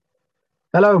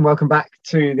Hello and welcome back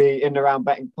to the In the Round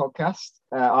Betting Podcast.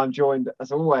 I'm joined,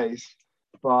 as always,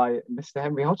 by Mr.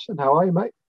 Henry Hodgson. How are you,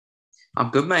 mate? I'm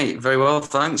good, mate. Very well,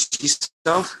 thanks.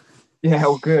 Yourself? Yeah,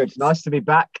 all good. Nice to be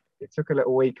back. It took a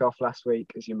little week off last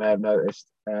week, as you may have noticed.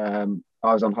 I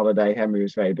was on holiday. Henry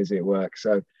was very busy at work.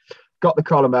 So got the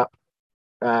column up,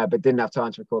 but didn't have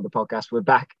time to record the podcast. We're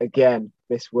back again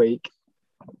this week,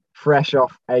 fresh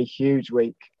off a huge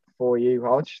week for you,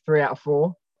 Hodge. 3 out of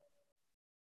 4.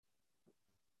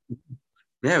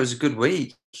 Yeah, it was a good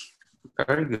week.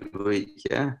 Very good week,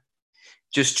 yeah.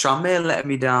 Just Tranmere letting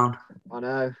me down. I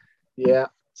know. Yeah.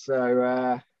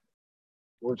 So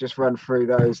we'll just run through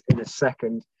those in a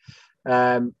second.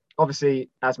 Obviously,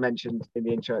 as mentioned in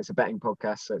the intro, it's a betting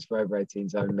podcast, so it's for over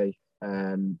 18s only.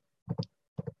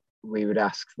 We would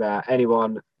ask that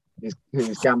anyone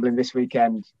who's gambling this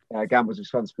weekend gambles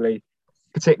responsibly,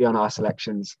 particularly on our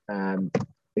selections.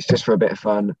 It's just for a bit of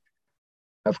fun,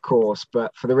 of course,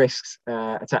 but for the risks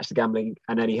attached to gambling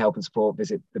and any help and support,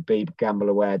 visit the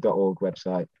begambleaware.org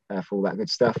website for all that good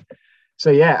stuff.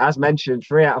 So, yeah, as mentioned,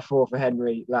 3 out of 4 for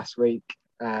Henry last week,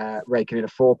 raking in a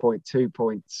 4.2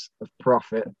 points of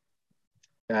profit.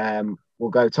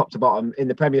 We'll go top to bottom. In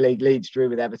the Premier League, Leeds drew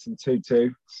with Everton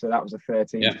 2-2, so that was a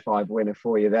 13-5 winner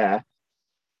for you there.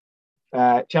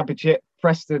 Championship,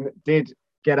 Preston did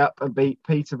get up and beat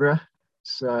Peterborough,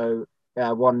 so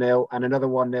 1-0, and another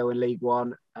 1-0 in League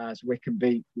One as Wycombe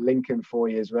beat Lincoln for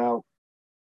you as well.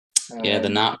 The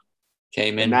Nap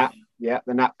came in. The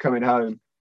Nap coming home,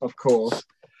 of course.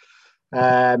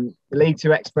 The League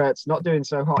Two experts not doing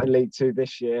so hot in League Two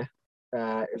this year.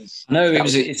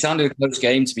 It sounded a close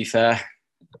game, to be fair.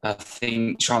 I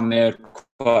think Tranmere had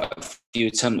quite a few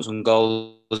attempts on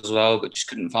goal as well, but just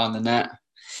couldn't find the net.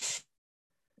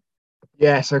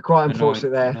 Yeah, so quite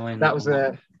unfortunate there. That was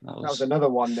another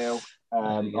 1-0.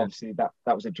 Obviously, that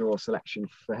was a draw selection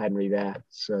for Henry there,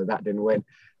 so that didn't win.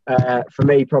 For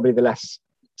me, probably the less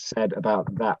said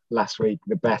about that last week,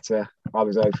 the better. I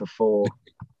was 0 for 4.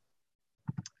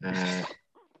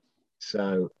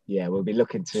 So, yeah, we'll be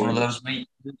looking to... One of those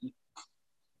weeks.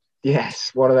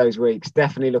 Yes, one of those weeks.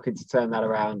 Definitely looking to turn that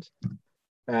around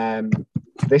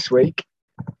this week.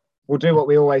 We'll do what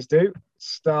we always do.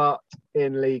 Start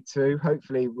in League Two.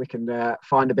 Hopefully, we can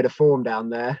find a bit of form down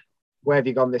there. Where have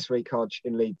you gone this week, Hodge,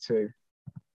 in League Two?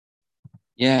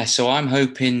 Yeah, so I'm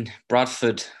hoping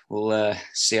Bradford will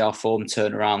see our form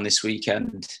turn around this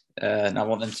weekend. And I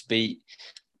want them to beat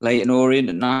Leyton Orient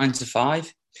at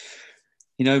 9-5.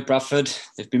 You know, Bradford,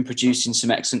 they've been producing some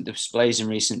excellent displays in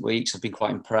recent weeks. I've been quite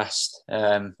impressed.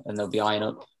 And they'll be eyeing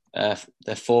up their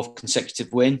 4th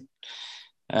consecutive win.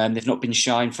 They've not been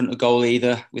shy in front of goal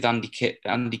either with Andy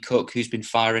Cook, who's been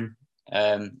firing.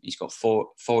 He's got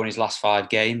four in his last 5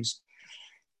 games.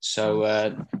 So,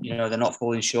 they're not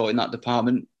falling short in that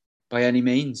department by any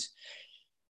means.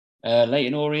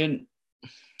 Leyton Orient,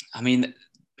 I mean,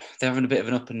 they're having a bit of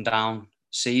an up and down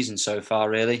season so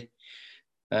far, really.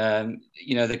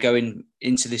 They're going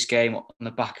into this game on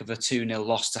the back of a 2-0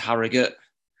 loss to Harrogate.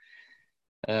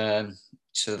 So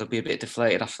they'll be a bit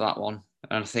deflated after that one.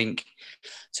 And I think,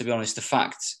 to be honest, the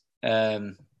fact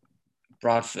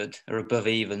Bradford are above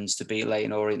evens to beat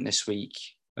Leyton Orient this week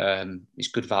is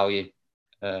good value.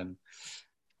 And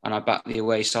I back the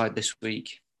away side this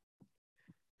week.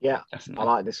 Yeah, definitely. I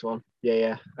like this one.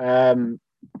 Yeah.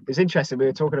 It's interesting. We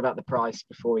were talking about the price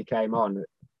before we came on.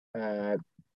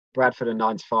 Bradford are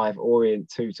 9-5,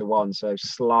 Orient 2-1, so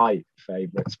slight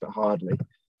favourites, but hardly.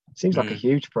 Seems like a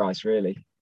huge price, really.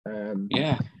 Given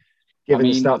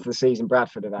the start of the season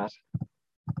Bradford have had.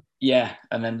 Yeah,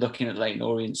 and then looking at Leyton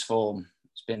Orient's form,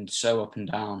 it's been so up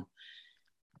and down.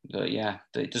 But yeah,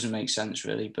 it doesn't make sense,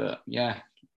 really. But yeah.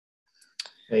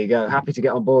 There you go. Happy to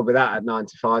get on board with that at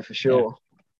 9-5 for sure.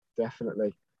 Yeah.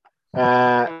 Definitely.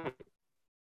 Where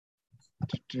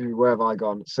have I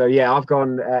gone? So, yeah, I've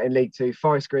gone in League Two.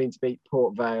 Forest Green to beat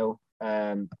Port Vale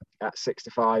at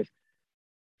 6-5.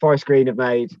 Forest Green have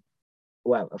made,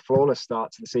 a flawless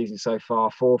start to the season so far.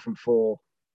 4 from 4.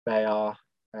 They are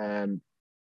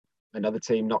another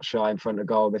team not shy in front of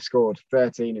goal. They've scored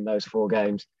 13 in those 4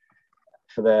 games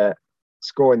for the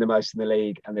scoring the most in the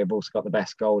league, and they've also got the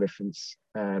best goal difference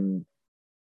in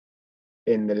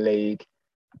the league.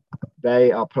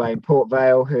 They are playing Port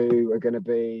Vale, who are going to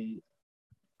be...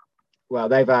 Well,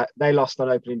 they lost on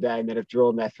opening day and then have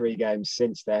drawn their 3 games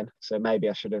since then. So maybe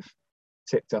I should have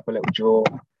tipped up a little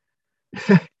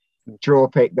draw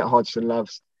pick that Hodgson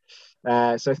loves.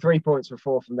 So 3 points for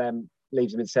 4 from them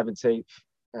leaves them in 17th.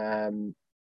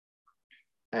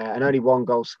 And only 1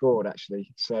 goal scored,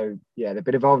 actually. So, yeah, they've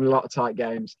been involved in a lot of tight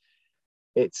games.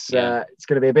 It's going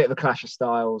to be a bit of a clash of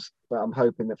styles, but I'm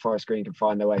hoping that Forest Green can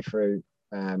find their way through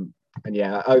And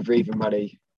yeah, over even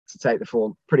money to take the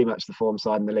form, pretty much the form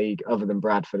side in the league, other than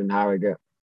Bradford and Harrogate.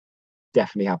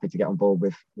 Definitely happy to get on board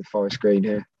with Forest Green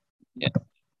here.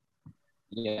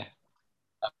 Yeah.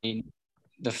 I mean,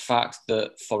 the fact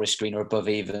that Forest Green are above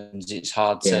evens, it's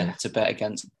hard to bet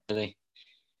against, really.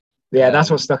 Yeah,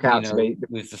 that's what stuck out to me.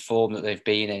 With the form that they've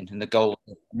been in and the goal.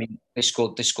 I mean, they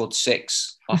scored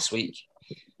 6 last week.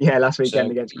 Yeah, last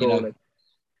weekend against Crawley.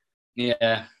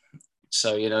 Yeah.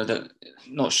 So, they're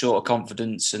not short of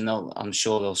confidence, and I'm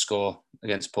sure they'll score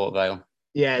against Port Vale.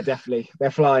 Yeah, definitely.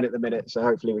 They're flying at the minute, so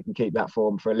hopefully we can keep that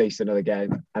form for at least another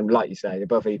game. And like you say,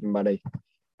 above even money,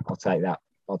 I'll take that.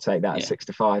 At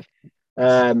 6-5.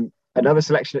 Another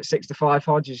selection at 6-5,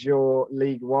 Hodge, is your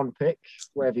League One pick.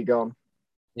 Where have you gone?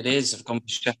 It is. I've gone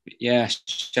for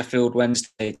Sheffield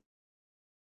Wednesday,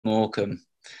 Morecambe.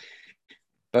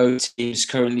 Both teams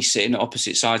currently sitting at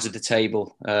opposite sides of the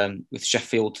table, with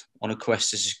Sheffield on a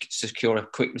quest to secure a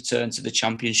quick return to the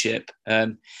Championship.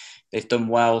 They've done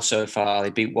well so far.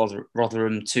 They beat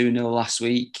Rotherham 2-0 last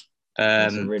week.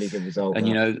 That's a really good result.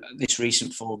 And, this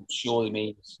recent form surely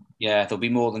means, they'll be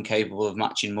more than capable of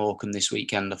matching Morecambe this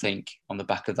weekend, I think, on the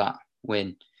back of that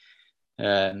win.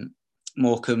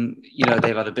 Morecambe,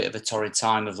 they've had a bit of a torrid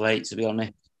time of late, to be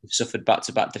honest. They've suffered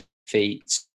back-to-back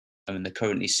defeats. And they're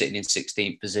currently sitting in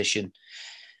 16th position.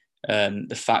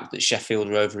 The fact that Sheffield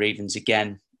are over evens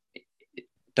again,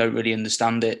 don't really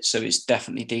understand it. So it's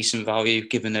definitely decent value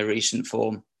given their recent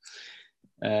form.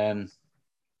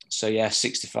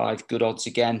 65, good odds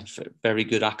again. For very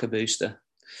good ACCA booster.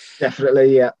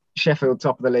 Definitely, yeah. Sheffield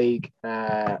top of the league.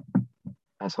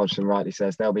 As Hodgson rightly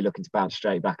says, they'll be looking to bounce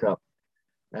straight back up.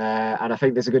 And I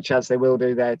think there's a good chance they will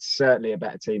do. They're certainly a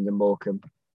better team than Morecambe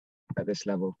at this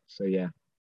level. So, yeah.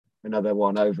 Another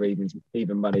one over even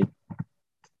money.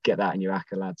 Get that in your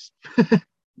ACCA, lads.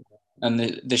 And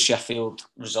the Sheffield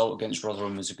result against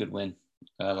Rotherham was a good win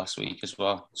last week as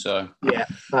well. So yeah,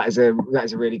 that is a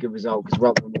really good result, because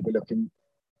Rotherham will be looking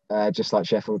just like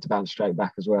Sheffield to bounce straight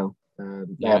back as well.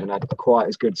 They haven't had quite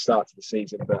as good start to the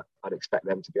season, but I'd expect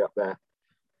them to be up there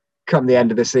come the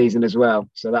end of the season as well.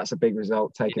 So that's a big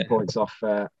result, taking points off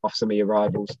some of your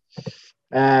rivals.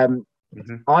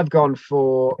 I've gone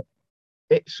for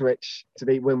Ipswich to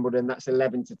beat Wimbledon. That's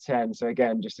 11-10. So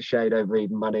again, just a shade over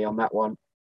even money on that one,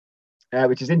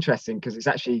 which is interesting because it's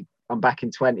actually, I'm back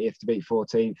in 20th to beat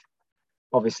 14th.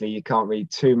 Obviously, you can't read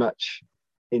too much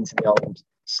into the old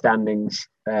standings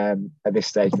at this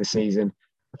stage of the season.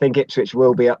 I think Ipswich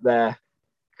will be up there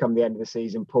come the end of the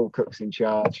season. Paul Cook's in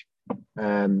charge,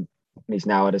 and he's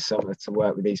now had a summer to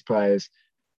work with these players.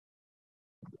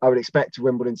 I would expect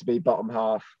Wimbledon to be bottom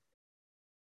half,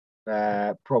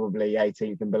 probably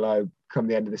 18th and below come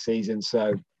the end of the season.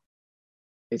 So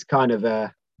it's kind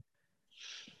of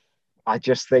I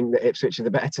just think that Ipswich are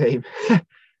the better team.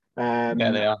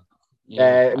 They are.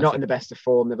 They're not in the best of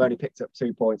form. They've only picked up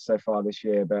 2 points so far this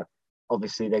year, but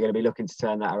obviously they're going to be looking to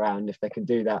turn that around. If they can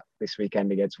do that this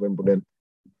weekend against Wimbledon,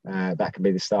 that can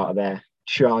be the start of their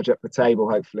charge up the table,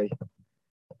 hopefully.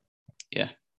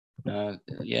 Not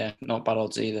bad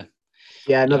odds either.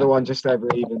 Yeah, another one just over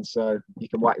even, so you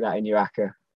can whack that in your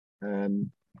ACCA.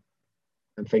 And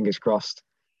fingers crossed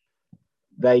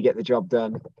they get the job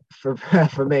done.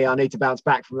 For me, I need to bounce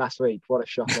back from last week. What a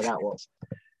shocker that was.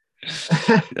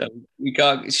 You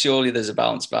can't. Surely there's a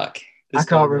bounce back. I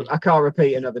can't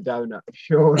repeat another donut.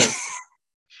 Surely.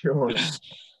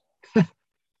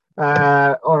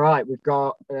 All right, we've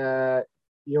got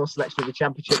your selection of the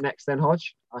Championship next then,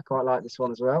 Hodge. I quite like this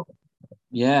one as well.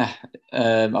 Yeah,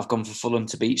 I've gone for Fulham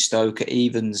to beat Stoke at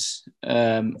evens.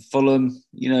 Fulham,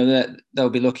 they'll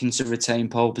be looking to retain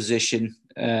pole position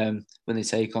when they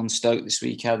take on Stoke this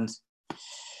weekend.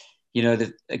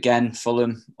 Again,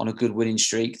 Fulham on a good winning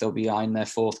streak. They'll be eyeing their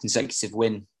 4th consecutive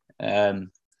win. And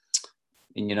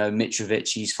Mitrovic,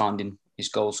 he's finding his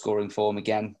goal scoring form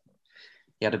again.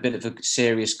 He had a bit of a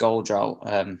serious goal drought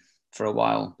for a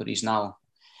while, but he's now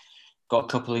got a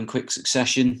couple in quick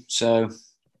succession. So,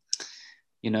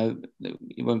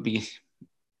 it won't be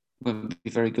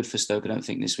very good for Stoke, I don't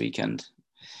think, this weekend.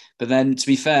 But then, to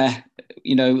be fair,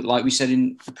 like we said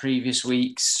in the previous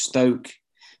weeks, Stoke,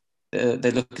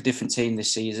 they look a different team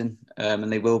this season,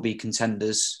 and they will be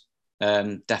contenders,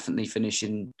 definitely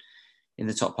finishing in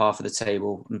the top half of the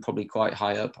table and probably quite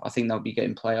high up. I think they'll be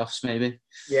getting playoffs, maybe.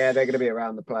 Yeah, they're going to be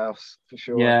around the playoffs for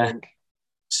sure, yeah. I think.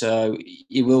 So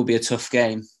it will be a tough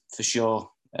game for sure.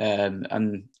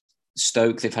 And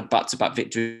Stoke, they've had back-to-back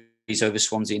victories over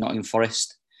Swansea, Nottingham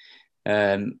Forest.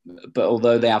 But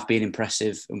although they have been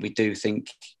impressive, and we do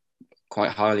think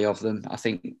quite highly of them, I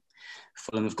think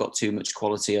Fulham have got too much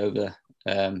quality over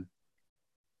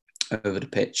over the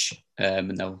pitch,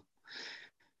 and they'll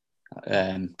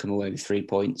come away with 3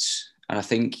 points. And I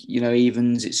think,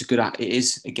 evens, it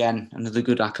is again another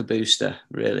good ACCA booster,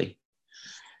 really.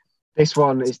 This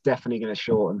one is definitely going to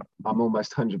shorten. I'm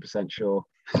almost 100% sure.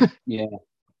 Yeah.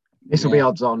 This will be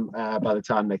odds on by the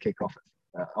time they kick off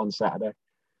on Saturday.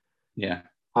 Yeah.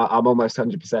 I'm almost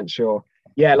 100% sure.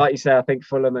 Yeah, like you say, I think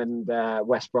Fulham and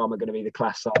West Brom are going to be the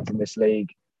class sides in this league.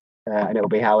 And it'll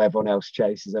be how everyone else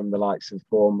chases them, the likes of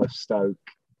Bournemouth, Stoke,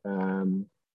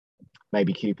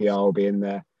 maybe QPR will be in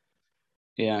there.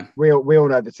 Yeah. We all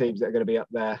know the teams that are going to be up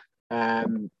there.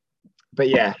 But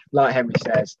yeah, like Henry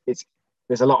says,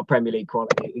 there's a lot of Premier League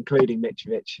quality, including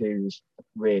Mitrovic, who's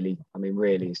really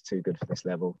is too good for this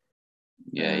level.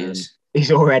 Yeah, he is.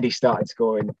 He's already started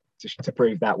scoring to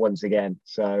prove that once again.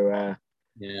 So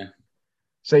yeah.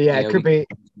 So yeah, it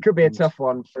could be a tough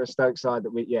one for a Stoke side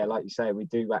that like you say, we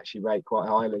do actually rate quite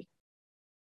highly.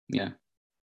 Yeah.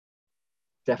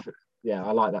 Definitely. Yeah,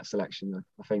 I like that selection though.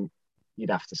 I think you'd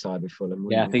have to side with Fulham.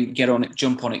 Yeah, I think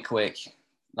jump on it quick.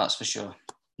 That's for sure.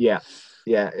 Yeah.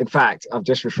 Yeah. In fact, I've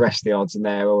just refreshed the odds and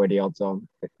they're already odds on.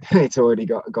 It's already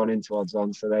gone into odds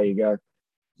on. So there you go.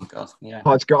 Oh God, yeah.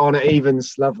 Odds got on at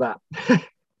evens. Love that.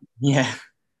 Yeah.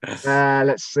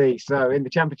 Let's see. So in the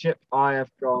Championship, I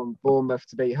have gone Bournemouth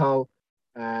to beat Hull.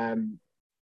 Bournemouth,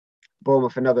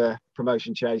 another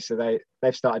promotion chaser.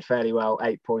 They've started fairly well,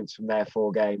 8 points from their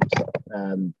 4 games,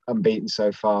 unbeaten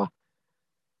so far.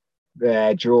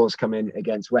 Their draws come in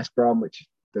against West Brom, which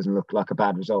doesn't look like a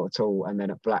bad result at all, and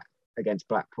then against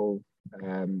Blackpool,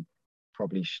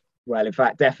 definitely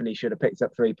should have picked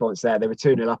up 3 points there. They were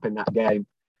 2-0 up in that game.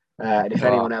 And if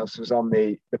anyone else was on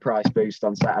the price boost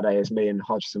on Saturday, as me and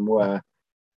Hodgson were,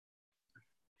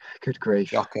 good grief.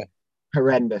 Shocker.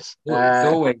 Horrendous.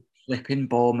 It's always flipping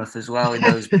Bournemouth as well in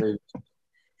those groups.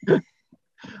 Who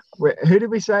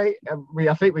did we say?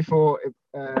 I think we thought,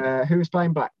 who was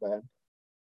playing Blackburn?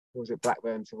 Or was it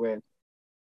Blackburn to win?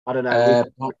 I don't know.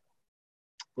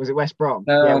 Was it West Brom?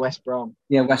 Yeah, West Brom.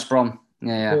 Yeah, West Brom.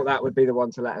 Yeah. I thought that would be the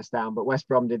one to let us down, but West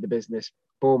Brom did the business.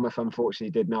 Bournemouth,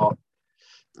 unfortunately, did not.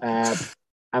 And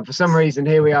for some reason,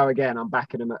 here we are again. I'm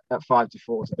backing them at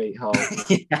 5-4 to beat Hull.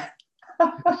 Yeah.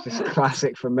 It's just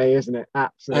classic from me, isn't it?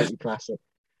 Absolutely classic.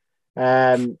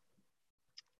 Hull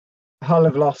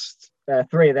have lost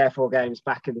 3 of their 4 games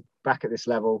back at this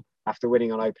level after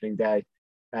winning on opening day.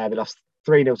 They lost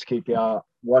 3-0 to QPR,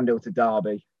 1-0 to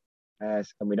Derby. And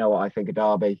we know what I think of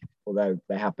Derby, although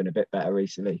they have been a bit better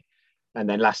recently. And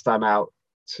then last time out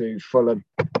to Fulham.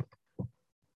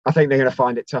 I think they're going to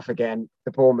find it tough again.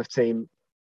 The Bournemouth team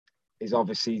is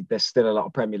obviously, there's still a lot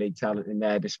of Premier League talent in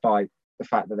there, despite the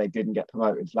fact that they didn't get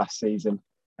promoted last season.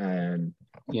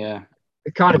 Yeah.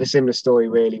 Kind of a similar story,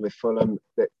 really, with Fulham,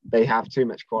 that they have too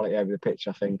much quality over the pitch,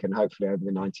 I think, and hopefully over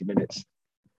the 90 minutes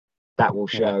that will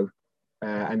show.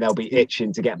 And they'll be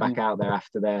itching to get back out there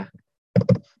after their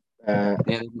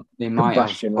they might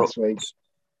combustion last week.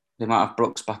 They might have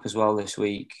Brooks back as well this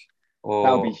week. Or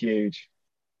that would be huge.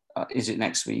 Is it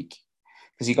next week?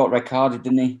 Because he got red carded,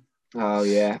 didn't he? Oh,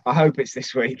 yeah. I hope it's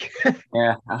this week.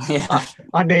 Yeah.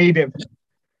 I need him.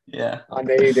 Yeah. I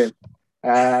need him.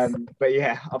 But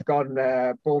yeah, I've gone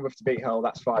Bournemouth to beat Hull.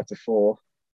 That's 5-4.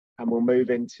 And we'll move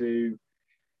into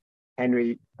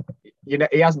Henry.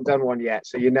 He hasn't done one yet,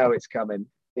 so it's coming.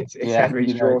 It's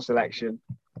Henry's draw selection.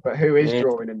 But who is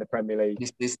drawing in the Premier League?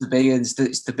 It's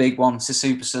the big one. It's a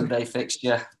Super Sunday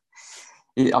fixture.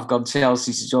 I've gone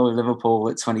Chelsea to draw Liverpool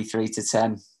at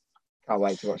 23-10. Can't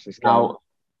wait to watch this game. Now,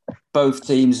 both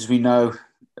teams, as we know,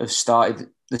 have started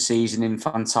the season in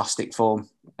fantastic form.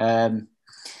 With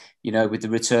the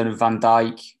return of Van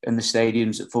Dijk and the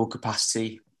stadiums at full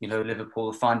capacity, Liverpool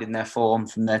are finding their form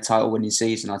from their title-winning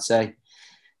season, I'd say,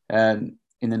 in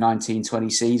the 1920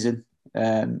 season.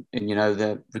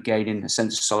 They're regaining a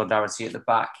sense of solidarity at the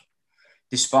back,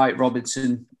 despite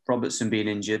Robertson being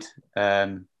injured.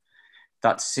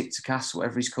 That's Tsimikas,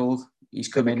 whatever he's called. He's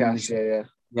come in. Yeah,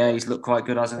 he's looked quite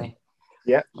good, hasn't he?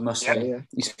 Yeah, I must say,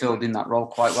 he's filled in that role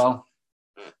quite well.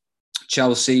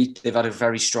 Chelsea, they've had a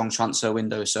very strong transfer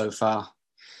window so far.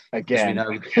 Again,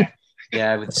 with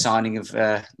the signing of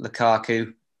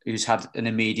Lukaku, who's had an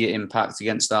immediate impact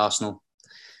against Arsenal.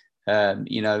 They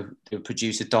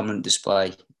produced a dominant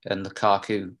display, and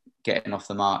Lukaku getting off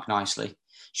the mark nicely.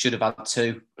 Should have had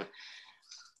 2.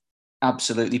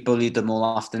 Absolutely bullied them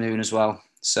all afternoon as well.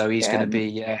 So he's going to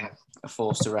be a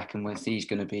force to reckon with. He's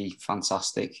going to be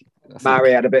fantastic.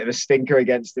 Mari had a bit of a stinker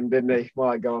against him, didn't he?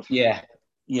 My God. Yeah.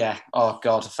 Oh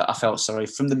God, I felt sorry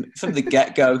from the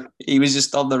get-go. He was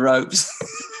just on the ropes.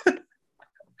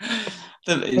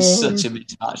 It's such a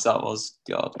mismatch that was.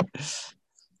 God.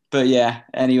 But yeah.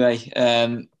 Anyway,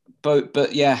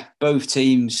 both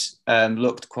teams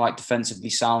looked quite defensively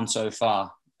sound so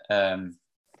far, and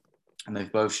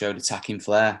they've both showed attacking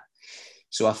flair.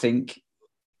 So I think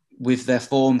with their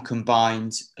form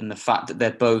combined and the fact that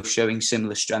they're both showing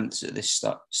similar strengths at this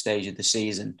stage of the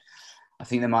season, I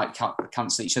think they might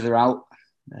cancel each other out,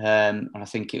 and I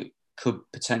think it could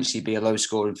potentially be a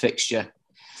low-scoring fixture.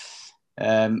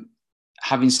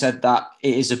 Having said that,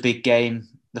 it is a big game.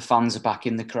 The fans are back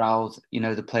in the crowd.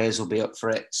 The players will be up for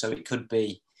it, so it could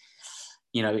be,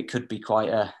 it could be quite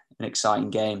an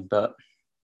exciting game. But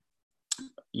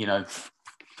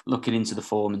looking into the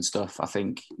form and stuff, I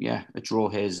think a draw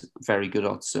here is very good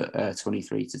odds at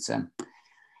 23-10.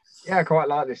 Yeah, I quite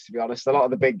like this, to be honest. A lot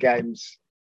of the big games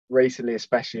recently,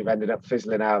 especially, have ended up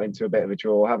fizzling out into a bit of a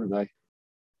draw, haven't they?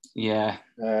 Yeah.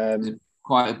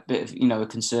 Quite a bit of a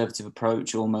conservative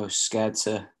approach, almost scared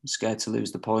to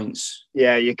lose the points.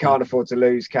 Yeah, you can't afford to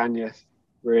lose, can you?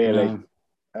 Really.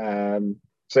 No.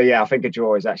 So I think a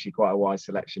draw is actually quite a wise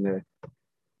selection here,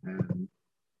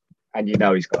 and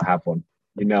he's got to have one.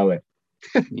 You know it.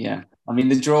 Yeah, I mean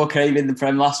the draw came in the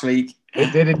Prem last week.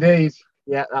 It did indeed.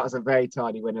 Yeah, that was a very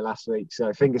tiny winner last week.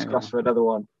 So fingers crossed for another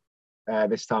one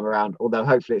this time around. Although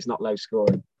hopefully it's not low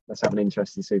scoring. Let's have an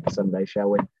interesting Super Sunday, shall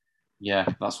we? Yeah,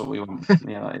 that's what we want.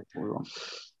 Yeah, that is what we want.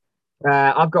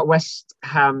 I've got West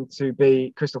Ham to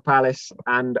beat Crystal Palace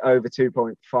and over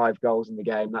 2.5 goals in the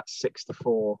game. That's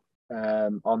 6-4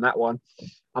 on that one.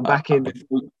 I'm back in.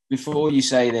 Before you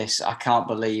say this, I can't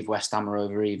believe West Ham are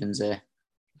over evens here.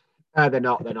 They're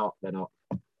not.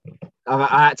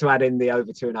 I had to add in the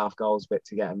over 2.5 goals bit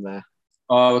to get them there.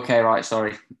 Oh, okay, right.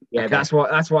 Sorry. Yeah, okay. That's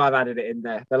why I've added it in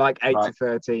there. They're like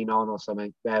 8-13 on or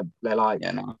something. They're like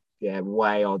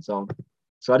way odds on.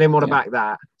 So I didn't want to back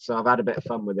that. So I've had a bit of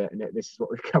fun with it, and this is what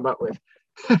we've come up with.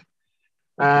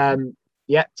 Top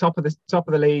of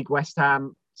the league. West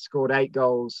Ham scored 8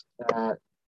 goals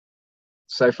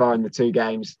so far in the 2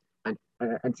 games,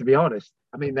 and to be honest,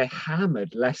 I mean they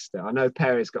hammered Leicester. I know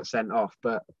Perez got sent off,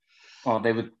 but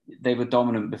they were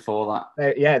dominant before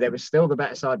that. They were still the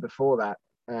better side before that.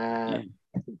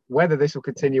 Whether this will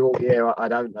continue all year, I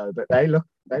don't know. But they look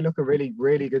a really,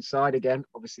 really good side again.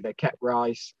 Obviously, they kept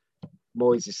Rice.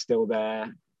 Moyes is still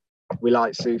there. We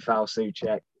like Soufal,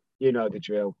 Souček. You know the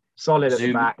drill. Solid at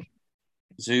the back.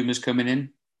 Zuma's coming in.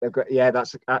 I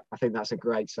think that's a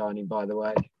great signing, by the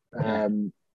way.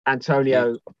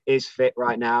 Antonio is fit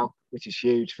right now, which is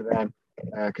huge for them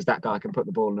because that guy can put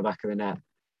the ball in the back of the net.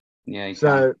 Yeah.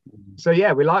 So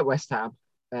we like West Ham.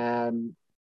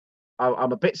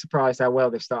 I'm a bit surprised how well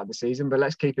they've started the season, but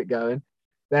let's keep it going.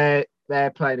 They're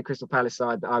playing the Crystal Palace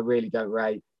side that I really don't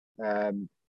rate at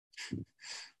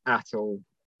all.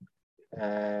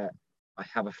 I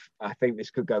think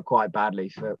this could go quite badly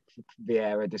for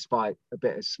Vieira, despite a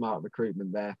bit of smart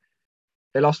recruitment there.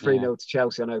 They lost 3-0 to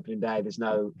Chelsea on opening day. There's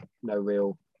no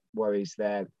real worries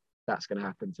there. That's going to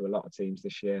happen to a lot of teams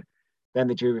this year. Then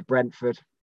they drew with Brentford.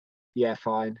 Yeah,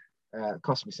 fine.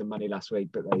 Cost me some money last week,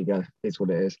 but there you go. It's what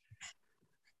it is.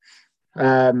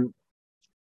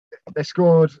 They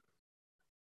scored.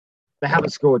 They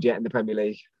haven't scored yet in the Premier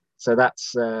League, so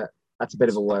that's a bit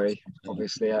of a worry.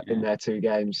 Obviously, in their 2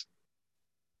 games.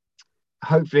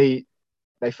 Hopefully,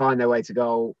 they find their way to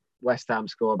goal. West Ham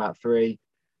score about 3,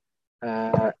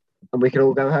 and we can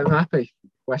all go home happy.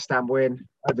 West Ham win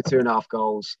over 2.5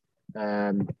 goals,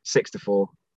 6-4.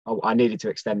 I needed to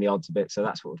extend the odds a bit, so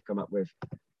that's what we've come up with.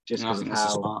 Just because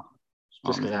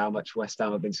of how much West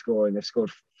Ham have been scoring. They've scored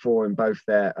 4 in both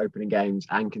their opening games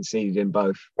and conceded in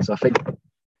both. So I think,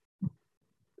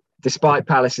 despite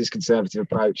Palace's conservative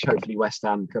approach, hopefully West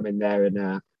Ham come in there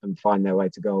and find their way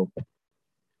to goal.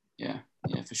 Yeah,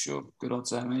 for sure. Good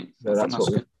odds there, mate. So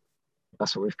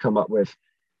that's what we've come up with.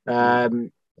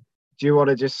 Do you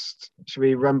want to should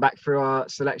we run back through our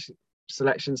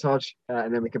selections, Hodge,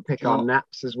 and then we can pick our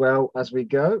naps as well as we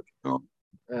go? Sure.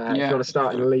 If you want to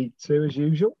start in League 2 as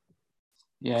usual.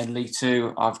 Yeah, in League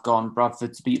 2, I've gone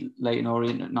Bradford to beat Leyton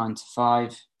Orient at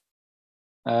 9-5.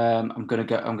 I'm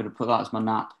gonna put that as my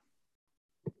nap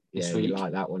this week. You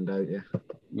like that one, don't you?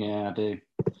 Yeah, I do.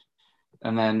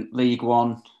 And then League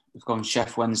 1, we've gone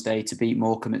Sheff Wednesday to beat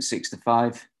Morecambe at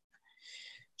 6-5.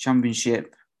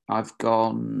 Championship, I've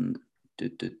gone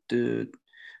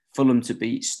Fulham to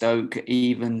beat Stoke at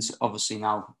evens. Obviously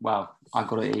now, I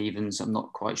got it at evens. I'm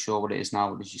not quite sure what it is now.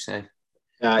 What did you say?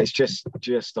 It's just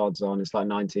odds on. It's like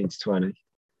 19-20.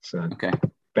 So okay,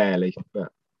 barely,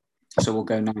 but so we'll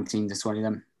go 19-20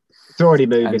 then. It's already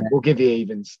moving. We'll give you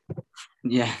evens.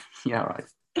 Yeah, right.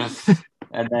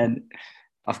 And then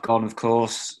I've gone, of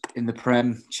course, in the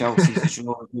Prem, Chelsea to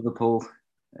draw with Liverpool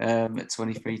at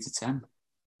 23-10.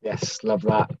 Yes, love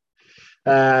that.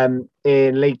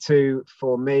 In League Two,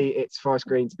 for me, it's Forest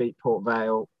Green to beat Port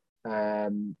Vale.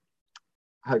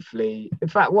 Hopefully, in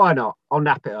fact, why not? I'll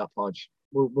nap it up, Hodge.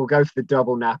 We'll go for the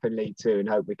double nap in League Two and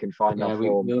hope we can find our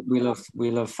form.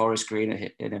 We love Forest Green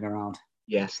in and around.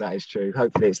 Yes, that is true.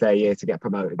 Hopefully, it's their year to get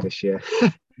promoted this year.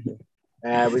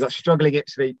 We got struggling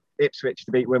Ipswich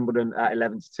to beat Wimbledon at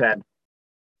 11-10.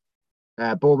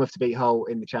 Bournemouth to beat Hull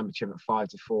in the Championship at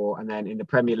 5-4, and then in the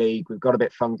Premier League, we've got a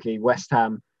bit funky. West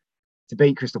Ham to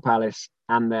beat Crystal Palace,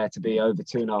 and there to be over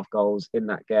 2.5 goals in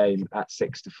that game at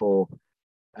 6-4.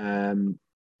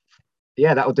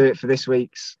 That'll do it for this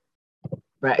week's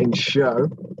betting show.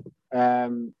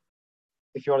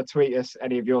 If you want to tweet us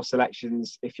any of your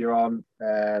selections, if you're on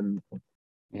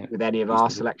with any of our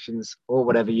selections or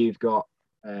whatever you've got,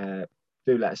 do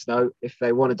let us know. If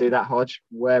they want to do that, Hodge,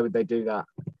 where would they do that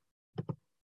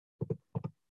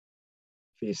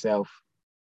for yourself?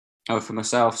 Oh, for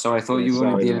myself. Sorry, I thought you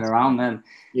were in and around then.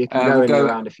 You can go in and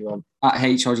around if you want. At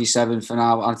HOG7 for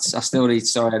now. I still need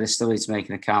to make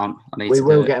an account. We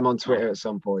will get him on Twitter at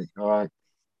some point. All right.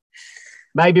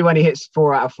 Maybe when he hits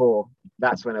 4 out of 4,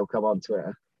 that's when he'll come on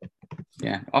Twitter.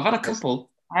 Yeah, I've had a couple.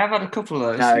 I have had a couple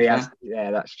of those. No,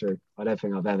 yeah, that's true. I don't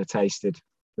think I've ever tasted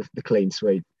the clean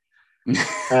sweep.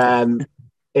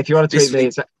 If you want to tweet me,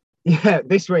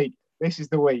 this week. This is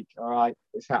the week. All right,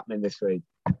 it's happening this week.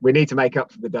 We need to make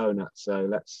up for the donut, so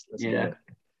let's get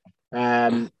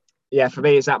it. For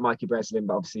me, it's at Mikey Breslin,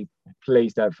 but obviously,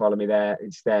 please don't follow me there.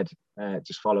 Instead,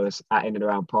 just follow us at In and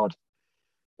Around Pod,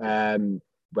 where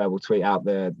we'll tweet out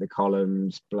the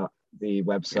columns, the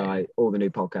website, all the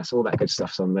new podcasts, all that good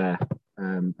stuff's on there.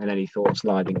 And any thoughts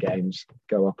live in games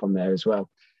go up on there as well.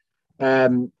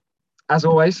 As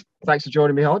always, thanks for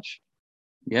joining me, Hodge.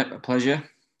 Yep, a pleasure.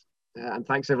 And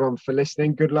thanks everyone for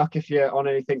listening. Good luck if you're on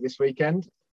anything this weekend,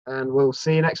 and we'll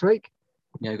see you next week.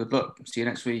 Yeah, good luck. See you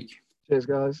next week. Cheers,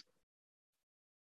 guys.